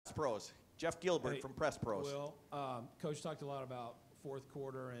Pros. Jeff Gilbert from Press Pros. Will, Coach talked a lot about fourth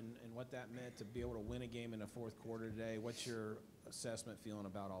quarter and what that meant to be able to win a game in the fourth quarter today. What's your assessment feeling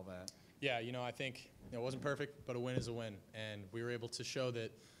about all that? Yeah, I think it wasn't perfect, but a win is a win. And we were able to show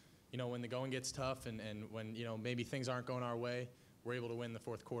that, when the going gets tough and when, maybe things aren't going our way, we're able to win the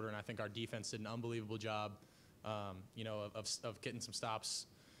fourth quarter. And I think our defense did an unbelievable job, of getting some stops,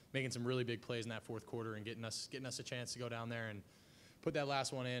 making some really big plays in that fourth quarter and getting us a chance to go down there and put that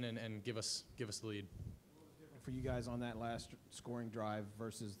last one in and give us the lead. For you guys on that last scoring drive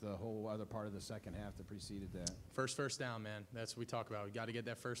versus the whole other part of the second half that preceded that? First down, man. That's what we talk about. We got to get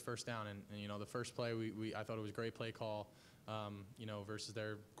that first down. And the first play, I thought it was a great play call, versus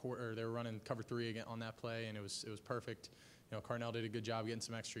they were running cover 3 again on that play, and it was perfect. Carnell did a good job getting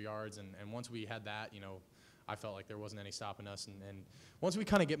some extra yards, and once we had that, I felt like there wasn't any stopping us. And once we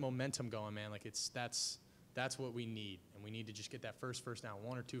kind of get momentum going, man, like that's what we need. And we need to just get that first down,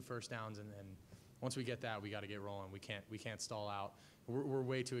 1 or 2 first downs, and once we get that, we got to get rolling. We can't stall out. We're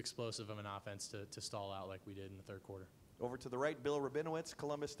way too explosive of an offense to stall out like we did in the third quarter. Over to the right, Bill Rabinowitz,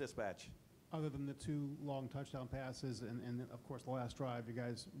 Columbus Dispatch. Other than the 2 long touchdown passes and of course, the last drive, you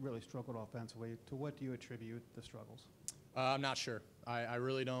guys really struggled offensively. To what do you attribute the struggles? I'm not sure. I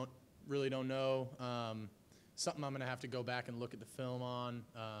really don't know. Something I'm going to have to go back and look at the film on.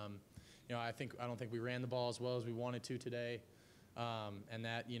 I don't think we ran the ball as well as we wanted to today, and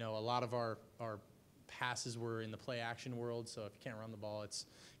that a lot of our passes were in the play action world. So if you can't run the ball, it's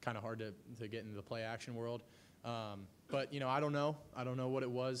kind of hard to get into the play action world. But I don't know. I don't know what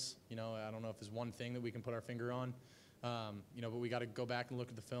it was. I don't know if there's one thing that we can put our finger on. But we got to go back and look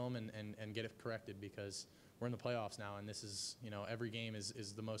at the film and get it corrected, because we're in the playoffs now, and this is every game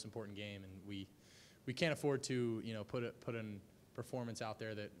is the most important game, and we can't afford to put in performance out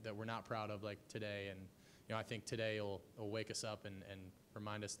there that we're not proud of like today. And I think today will wake us up and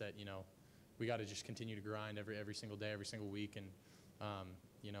remind us that we got to just continue to grind every single day, every single week, and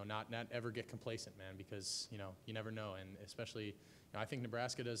not ever get complacent, man, because you never know. And especially I think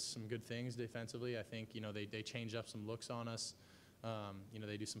Nebraska does some good things defensively. I think they changed up some looks on us.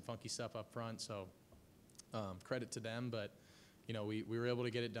 They do some funky stuff up front, so credit to them. But we were able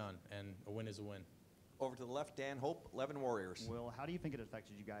to get it done, and a win is a win. Over to the left, Dan Hope, 11 Warriors. Will, how do you think it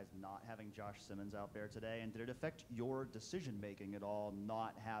affected you guys not having Josh Simmons out there today? And did it affect your decision-making at all,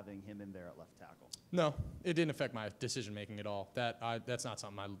 not having him in there at left tackle? No, it didn't affect my decision-making at all. That's not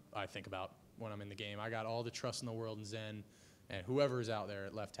something I think about when I'm in the game. I got all the trust in the world in Zen and whoever is out there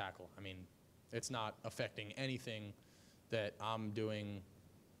at left tackle. I mean, it's not affecting anything that I'm doing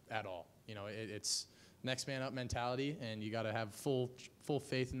at all. It's next man up mentality, and you got to have full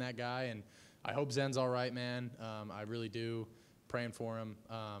faith in that guy. And I hope Zen's all right, man. I really do. Praying for him.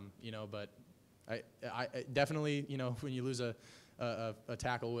 But I definitely, when you lose a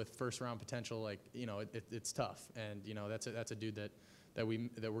tackle with first-round potential, like it's tough. And that's a dude that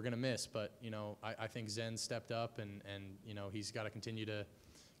we're gonna miss. But I think Zen stepped up, and he's got to continue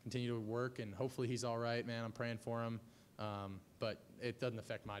to work, and hopefully he's all right, man. I'm praying for him. But it doesn't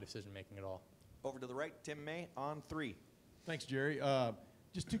affect my decision making at all. Over to the right, Tim May on 3. Thanks, Jerry.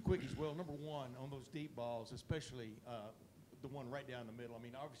 Just 2 quickies. Well, number 1, on those deep balls, especially the one right down the middle. I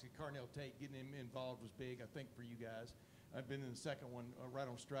mean, obviously, Carnell Tate, getting him involved was big, I think, for you guys. I've been in the second one right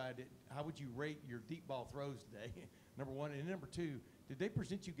on stride. How would you rate your deep ball throws today, number 1? And number 2, did they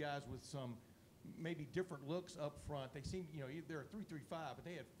present you guys with some maybe different looks up front? They seem, they're a 3-3-5, but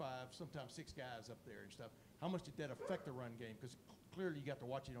they had 5, sometimes 6 guys up there and stuff. How much did that affect the run game? Because clearly you got to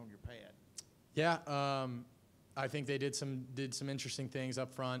watch it on your pad. Yeah, I think they did some interesting things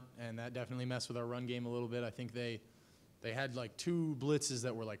up front, and that definitely messed with our run game a little bit. I think they had like 2 blitzes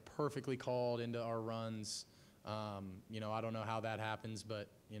that were like perfectly called into our runs. I don't know how that happens, but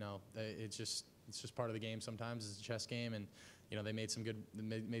it's just part of the game. Sometimes it's a chess game, and they made some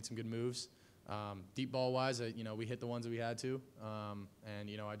good moves. Deep ball wise, we hit the ones that we had to, and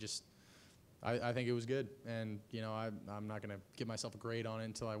I think it was good, and I'm not gonna give myself a grade on it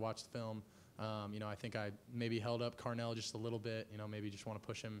until I watch the film. I think I maybe held up Carnell just a little bit. Maybe just want to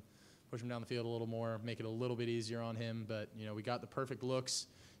push him down the field a little more, make it a little bit easier on him. But we got the perfect looks.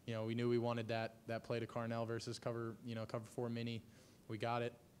 We knew we wanted that play to Carnell versus cover 4 mini. We got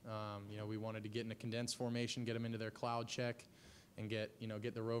it. We wanted to get in a condensed formation, get them into their cloud check, and get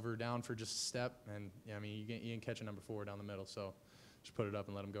the rover down for just a step. And you can catch a number 4 down the middle. So just put it up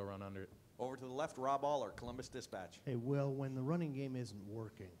and let him go run under it. Over to the left, Rob Aller, Columbus Dispatch. Hey, Will, when the running game isn't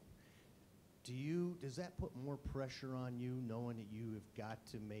working, does that put more pressure on you, knowing that you have got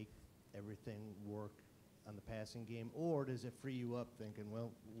to make everything work on the passing game, or does it free you up thinking,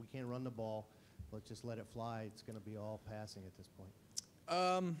 well, we can't run the ball, let's just let it fly, it's going to be all passing at this point?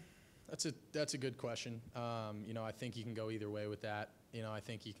 That's a good question. You know, I think you can go either way with that. You know, I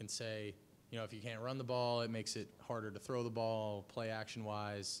think you can say, you know, if you can't run the ball, it makes it harder to throw the ball, play action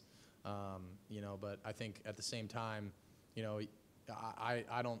wise. You know, but I think at the same time, you know,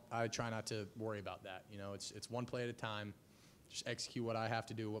 I try not to worry about that. You know, it's one play at a time. Just execute what I have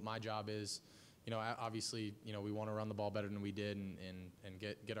to do, what my job is. You know, obviously, you know, we want to run the ball better than we did and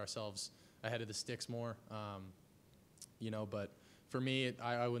get ourselves ahead of the sticks more. You know, but for me,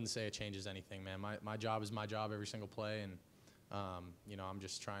 I wouldn't say it changes anything, man. My job is my job every single play, and you know, I'm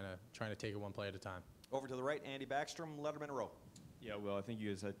just trying to take it one play at a time. Over to the right, Andy Backstrom, Letterman Row. Yeah, well, I think you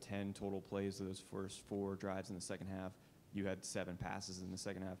guys had 10 total plays of those first 4 drives in the second half. You had 7 passes in the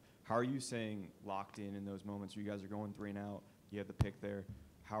second half. How are you staying locked in those moments where you guys are going 3 and out? You have the pick there.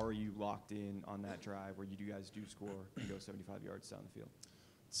 How are you locked in on that drive where you guys do score and go 75 yards down the field?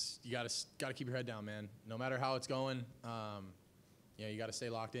 You gotta keep your head down, man. No matter how it's going, you know, you gotta stay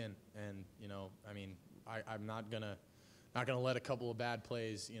locked in. And you know, I mean, I'm not gonna let a couple of bad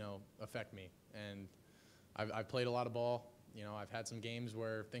plays, you know, affect me. And I've played a lot of ball. You know, I've had some games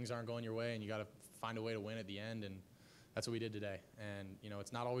where things aren't going your way, and you gotta find a way to win at the end. And that's what we did today. And you know,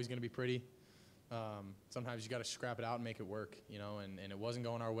 it's not always gonna be pretty. Sometimes you got to scrap it out and make it work, you know, and it wasn't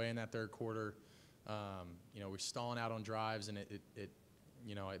going our way in that third quarter. You know, we're stalling out on drives, and it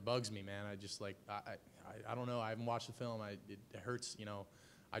you know, it bugs me, man. I just like, I don't know. I haven't watched the film. It hurts, you know.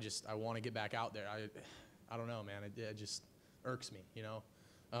 I want to get back out there. I don't know, man. It just irks me, you know.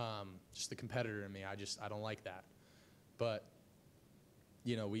 Just the competitor in me. I don't like that. But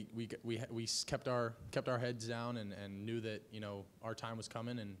you know, we kept our heads down and knew that, you know, our time was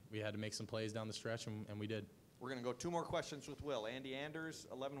coming, and we had to make some plays down the stretch, and we did. We're going to go 2 more questions with Will. Andy Anders,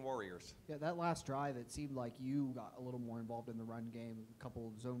 11 Warriors. Yeah, that last drive, it seemed like you got a little more involved in the run game, a couple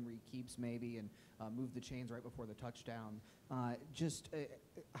of zone read keeps maybe, and moved the chains right before the touchdown.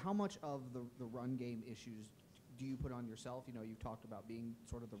 How much of the run game issues do you put on yourself? You know, you've talked about being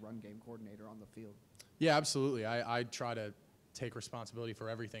sort of the run game coordinator on the field. Yeah, absolutely. I try to take responsibility for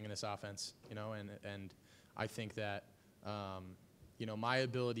everything in this offense, you know, and I think that, you know, my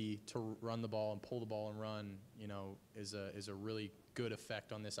ability to run the ball and pull the ball and run, you know, is a really good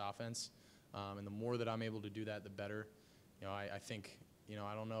effect on this offense. And the more that I'm able to do that, the better. You know, I think, you know,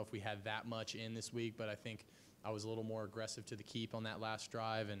 I don't know if we had that much in this week, but I think I was a little more aggressive to the keep on that last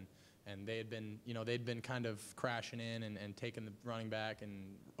drive, and they had been, you know, they'd been kind of crashing in and taking the running back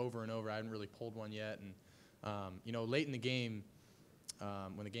and over. I hadn't really pulled one yet. And, you know, late in the game,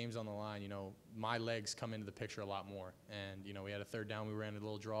 when the game's on the line, you know, my legs come into the picture a lot more. And, you know, we had a third down. We ran a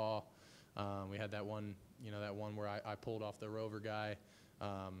little draw. We had that one, you know, where I pulled off the rover guy.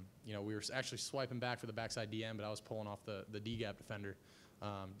 You know, we were actually swiping back for the backside DM, but I was pulling off the D-gap defender.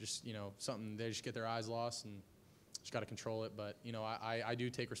 Just, you know, something, they just get their eyes lost and just got to control it. But, you know, I do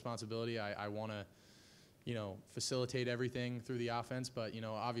take responsibility. I want to, you know, facilitate everything through the offense. But, you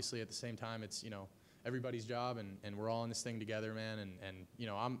know, obviously at the same time, it's, you know, everybody's job, and we're all in this thing together, man. And you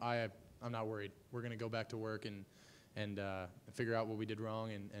know, I'm not worried. We're going to go back to work and figure out what we did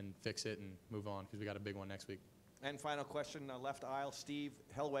wrong and fix it and move on, because we got a big one next week. And final question, left aisle, Steve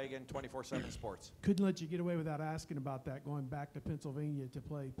Hellwagon, 24/7 Sports. Couldn't let you get away without asking about that, going back to Pennsylvania to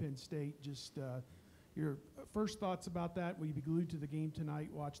play Penn State. Just your first thoughts about that. Will you be glued to the game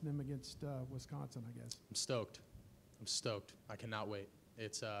tonight, watching them against Wisconsin, I guess? I'm stoked. I cannot wait.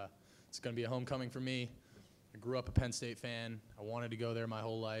 It's going to be a homecoming for me. I grew up a Penn State fan. I wanted to go there my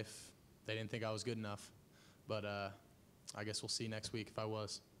whole life. They didn't think I was good enough. But I guess we'll see next week if I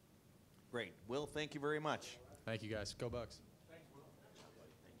was. Great. Will, thank you very much. Thank you, guys. Go Bucks.